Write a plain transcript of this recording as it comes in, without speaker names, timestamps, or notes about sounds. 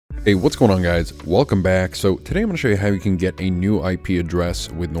Hey, what's going on, guys? Welcome back. So today I'm going to show you how you can get a new IP address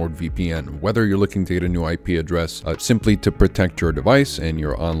with NordVPN. Whether you're looking to get a new IP address simply to protect your device and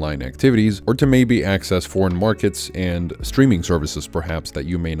your online activities, or to maybe access foreign markets and streaming services perhaps that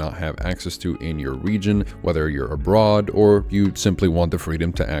you may not have access to in your region, whether you're abroad or you simply want the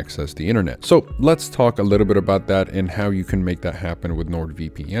freedom to access the internet. So let's talk a little bit about that and how you can make that happen with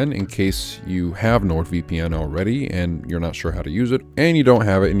NordVPN in case you have NordVPN already and you're not sure how to use it, and you don't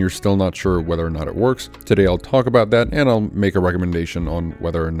have it and you're still not sure whether or not it works. Today I'll talk about that and I'll make a recommendation on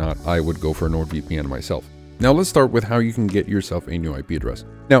whether or not I would go for NordVPN myself. Now let's start with how you can get yourself a new IP address.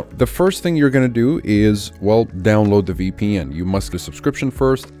 Now, the first thing you're going to do is, well, download the VPN. You must get a subscription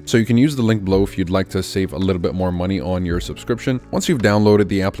first, so you can use the link below if you'd like to save a little bit more money on your subscription. Once you've downloaded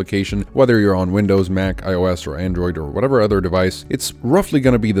the application, whether you're on Windows, Mac, iOS, or Android, or whatever other device, it's roughly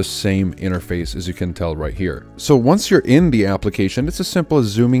going to be the same interface as you can tell right here. So once you're in the application, it's as simple as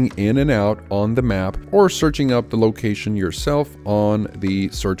zooming in and out on the map or searching up the location yourself on the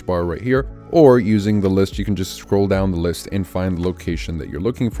search bar right here. Or using the list, you can just scroll down the list and find the location that you're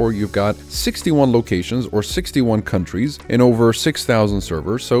looking for. You've got 61 locations or 61 countries and over 6,000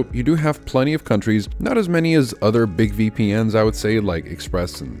 servers. So you do have plenty of countries, not as many as other big VPNs, I would say, like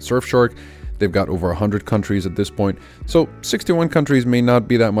Express and Surfshark. They've got over 100 countries at this point. So 61 countries may not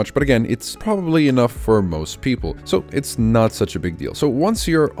be that much, but again, it's probably enough for most people. So it's not such a big deal. So once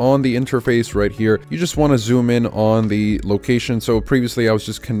you're on the interface right here, you just want to zoom in on the location. So previously I was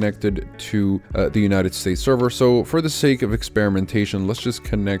just connected to the United States server. So for the sake of experimentation, let's just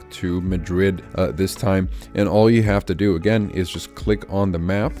connect to Madrid this time. And all you have to do again is just click on the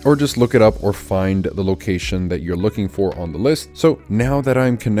map or just look it up or find the location that you're looking for on the list. So now that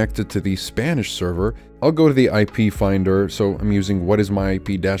I'm connected to the Spanish server, I'll go to the IP finder. So I'm using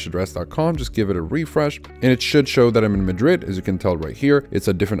whatismyip-address.com. Just give it a refresh and it should show that I'm in Madrid. As you can tell right here, it's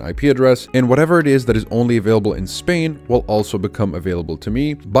a different IP address, and whatever it is that is only available in Spain will also become available to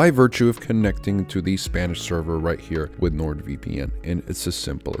me by virtue of connecting to the Spanish server right here with NordVPN. And it's as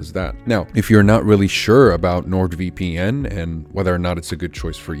simple as that. Now, if you're not really sure about NordVPN and whether or not it's a good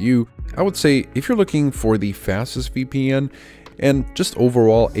choice for you, I would say if you're looking for the fastest VPN and just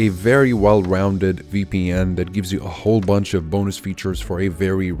overall a very well-rounded VPN that gives you a whole bunch of bonus features for a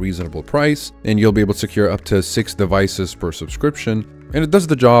very reasonable price, and you'll be able to secure up to 6 devices per subscription. And it does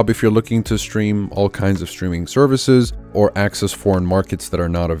the job if you're looking to stream all kinds of streaming services or access foreign markets that are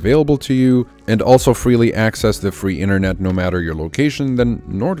not available to you, and also freely access the free internet no matter your location. Then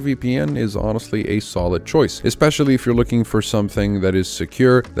NordVPN is honestly a solid choice, especially if you're looking for something that is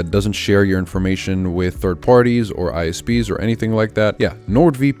secure, that doesn't share your information with third parties or ISPs or anything like that. Yeah,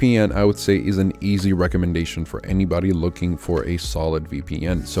 NordVPN, I would say, is an easy recommendation for anybody looking for a solid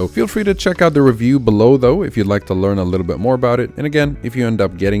VPN. So feel free to check out the review below though if you'd like to learn a little bit more about it. And again, if you end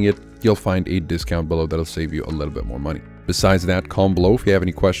up getting it, you'll find a discount below that'll save you a little bit more money. Besides that, comment below if you have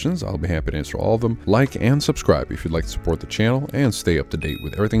any questions. I'll be happy to answer all of them. Like and subscribe if you'd like to support the channel and stay up to date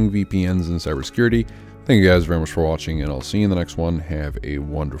with everything VPNs and cybersecurity. Thank you guys very much for watching, and I'll see you in the next one. Have a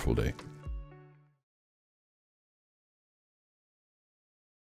wonderful day.